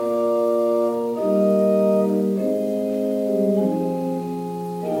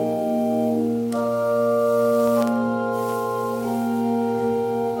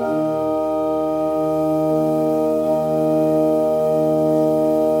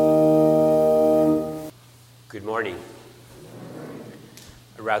morning.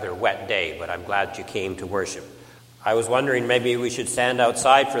 A rather wet day, but I'm glad you came to worship. I was wondering maybe we should stand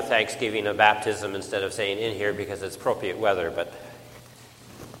outside for Thanksgiving and baptism instead of staying in here because it's appropriate weather, but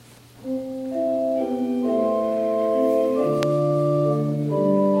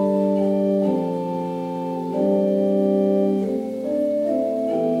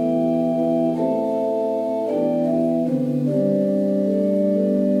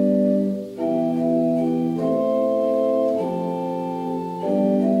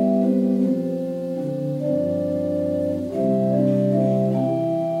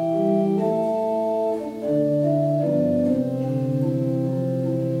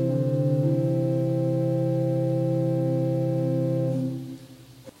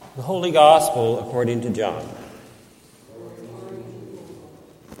the Holy Gospel according to John.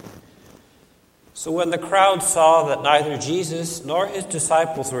 So when the crowd saw that neither Jesus nor his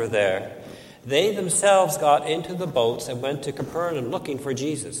disciples were there, they themselves got into the boats and went to Capernaum looking for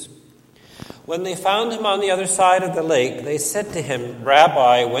Jesus. When they found him on the other side of the lake, they said to him,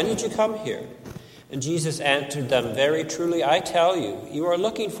 "Rabbi, when did you come here?" And Jesus answered them, "Very truly I tell you, you are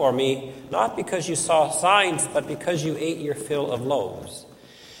looking for me, not because you saw signs, but because you ate your fill of loaves.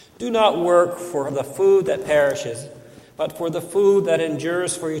 Do not work for the food that perishes, but for the food that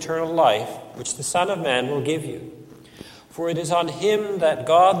endures for eternal life, which the Son of Man will give you. For it is on him that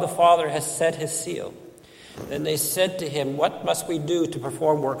God the Father has set his seal." Then they said to him, "What must we do to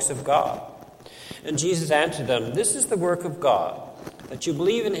perform works of God?" And Jesus answered them, "This is the work of God, that you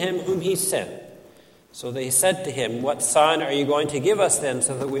believe in him whom he sent." So they said to him, "What sign are you going to give us then,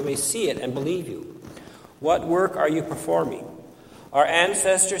 so that we may see it and believe you? What work are you performing? Our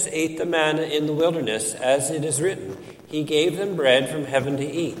ancestors ate the manna in the wilderness, as it is written, 'He gave them bread from heaven to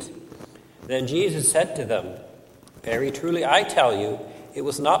eat.'" Then Jesus said to them, "Very truly I tell you, it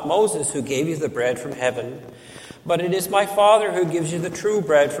was not Moses who gave you the bread from heaven, but it is my Father who gives you the true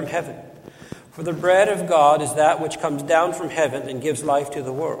bread from heaven. For the bread of God is that which comes down from heaven and gives life to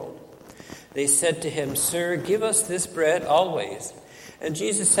the world." They said to him, "Sir, give us this bread always." And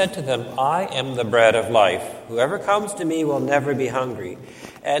Jesus said to them, "I am the bread of life. Whoever comes to me will never be hungry,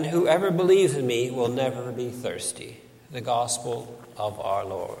 and whoever believes in me will never be thirsty." The Gospel of our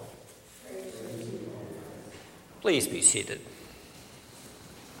Lord. Please be seated.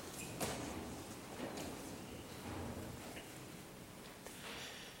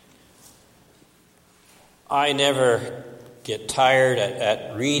 I never get tired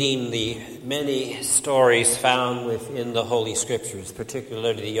at reading the many stories found within the Holy Scriptures,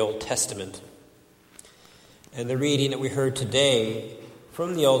 particularly the Old Testament. And the reading that we heard today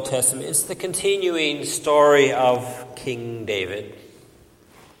from the Old Testament is the continuing story of King David.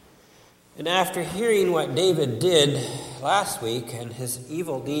 And after hearing what David did last week, and his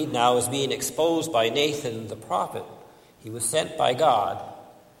evil deed now is being exposed by Nathan the prophet, he was sent by God,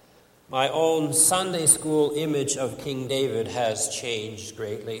 my own Sunday school image of King David has changed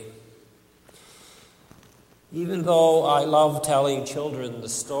greatly. Even though I love telling children the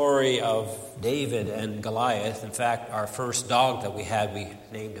story of David and Goliath, in fact, our first dog that we had, we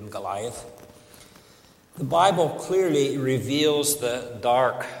named him Goliath, the Bible clearly reveals the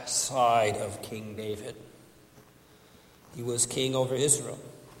dark side of King David. He was king over Israel,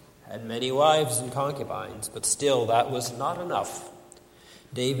 had many wives and concubines, but still that was not enough.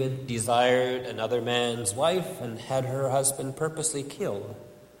 David desired another man's wife and had her husband purposely killed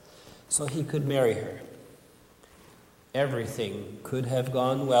so he could marry her. Everything could have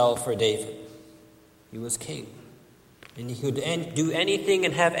gone well for David. He was king, and he could do anything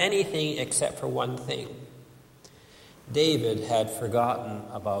and have anything except for one thing. David had forgotten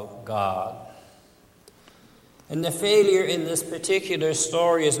about God. And the failure in this particular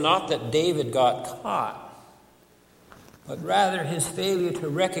story is not that David got caught, but rather his failure to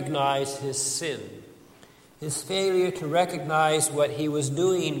recognize his sin, his failure to recognize what he was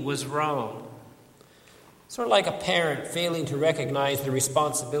doing was wrong. Sort of like a parent failing to recognize the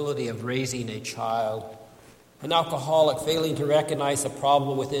responsibility of raising a child, an alcoholic failing to recognize a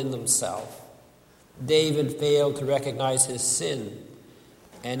problem within themselves. David failed to recognize his sin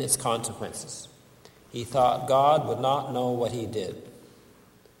and its consequences. He thought God would not know what he did.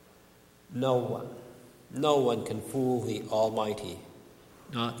 No one can fool the Almighty,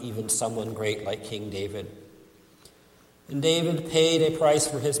 not even someone great like King David. And David paid a price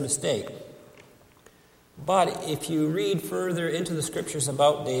for his mistake. But if you read further into the Scriptures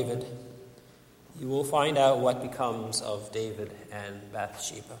about David, you will find out what becomes of David and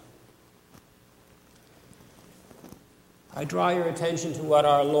Bathsheba. I draw your attention to what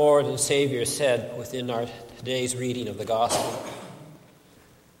our Lord and Savior said within our today's reading of the Gospel.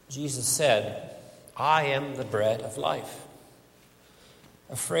 Jesus said, I am the bread of life.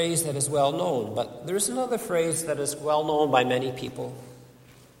 A phrase that is well known, but there's another phrase that is well known by many people.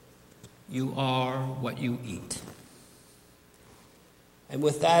 You are what you eat. And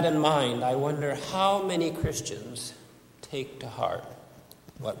with that in mind, I wonder how many Christians take to heart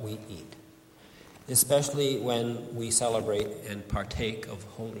what we eat, especially when we celebrate and partake of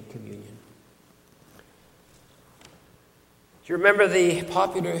Holy Communion. Do you remember the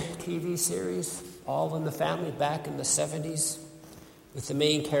popular TV series, All in the Family, back in the 70s, with the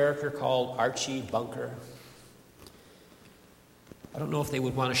main character called Archie Bunker? I don't know if they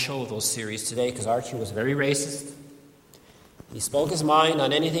would want to show those series today because Archie was very racist. He spoke his mind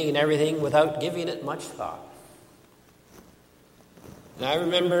on anything and everything without giving it much thought. And I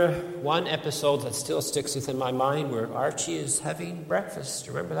remember one episode that still sticks within my mind where Archie is having breakfast.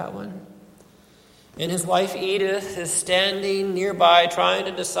 Do you remember that one? And his wife Edith is standing nearby trying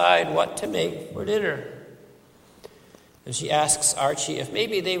to decide what to make for dinner. And she asks Archie if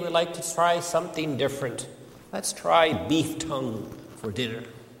maybe they would like to try something different. Let's try beef tongue for dinner.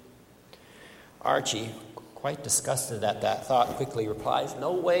 Archie, quite disgusted at that thought, quickly replies,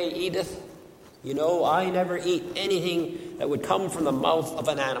 "No way, Edith. You know, I never eat anything that would come from the mouth of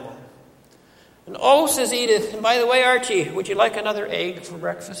an animal." "And oh," says Edith, "and by the way, Archie, would you like another egg for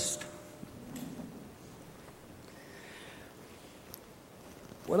breakfast?"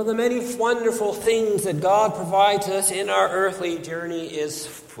 One of the many wonderful things that God provides us in our earthly journey is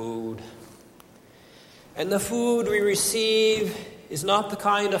food. And the food we receive is not the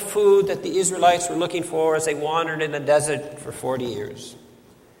kind of food that the Israelites were looking for as they wandered in the desert for 40 years.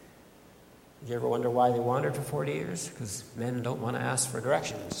 Did you ever wonder why they wandered for 40 years? Because men don't want to ask for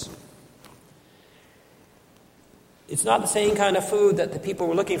directions. It's not the same kind of food that the people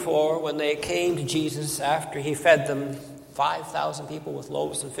were looking for when they came to Jesus after he fed them 5,000 people with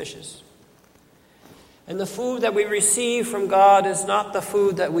loaves and fishes. And the food that we receive from God is not the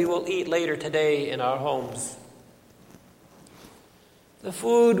food that we will eat later today in our homes. The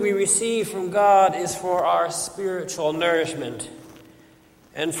food we receive from God is for our spiritual nourishment.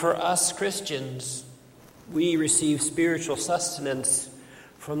 And for us Christians, we receive spiritual sustenance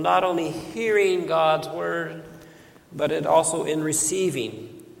from not only hearing God's word, but it also in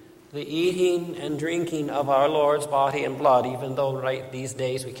receiving the eating and drinking of our Lord's body and blood, even though right these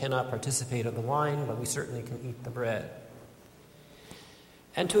days we cannot participate of the wine, but we certainly can eat the bread.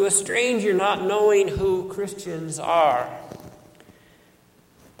 And to a stranger not knowing who Christians are,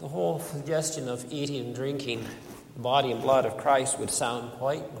 the whole suggestion of eating and drinking the body and blood of Christ would sound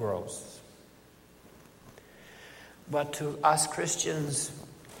quite gross. But to us Christians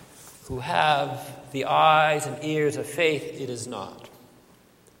who have the eyes and ears of faith, it is not.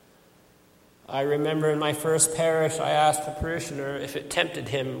 I remember in my first parish, I asked the parishioner if it tempted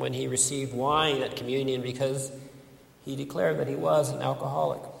him when he received wine at communion because he declared that he was an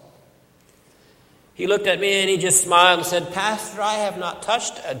alcoholic. He looked at me and he just smiled and said, "Pastor, I have not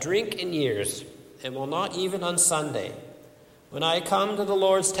touched a drink in years and will not even on Sunday. When I come to the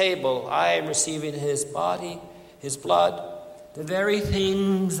Lord's table, I am receiving his body, his blood, the very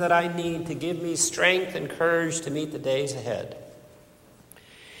things that I need to give me strength and courage to meet the days ahead."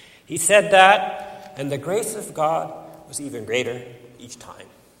 He said that, and the grace of God was even greater each time.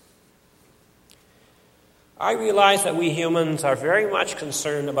 I realize that we humans are very much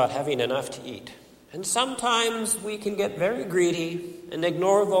concerned about having enough to eat. And sometimes we can get very greedy and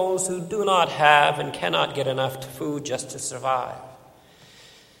ignore those who do not have and cannot get enough food just to survive.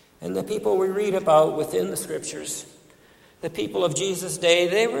 And the people we read about within the scriptures, the people of Jesus' day,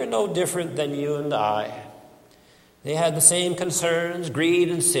 they were no different than you and I. They had the same concerns, greed,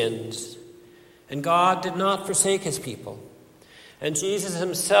 and sins. And God did not forsake his people. And Jesus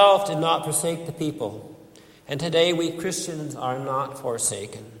himself did not forsake the people. And today we Christians are not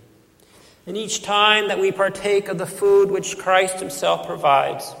forsaken. And each time that we partake of the food which Christ himself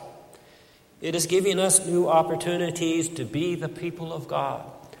provides, it is giving us new opportunities to be the people of God,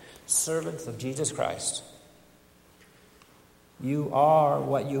 servants of Jesus Christ. You are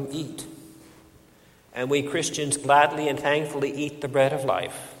what you eat. And we Christians gladly and thankfully eat the bread of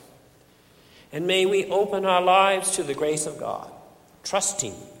life. And may we open our lives to the grace of God,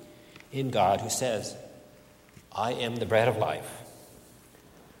 trusting in God who says, "I am the bread of life."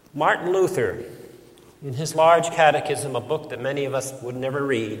 Martin Luther, in his large catechism, a book that many of us would never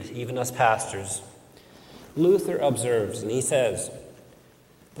read, even us pastors, Luther observes, and he says,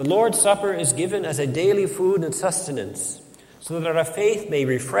 "The Lord's Supper is given as a daily food and sustenance, so that our faith may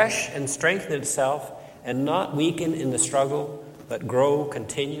refresh and strengthen itself and not weaken in the struggle, but grow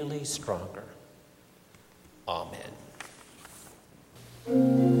continually stronger." Amen.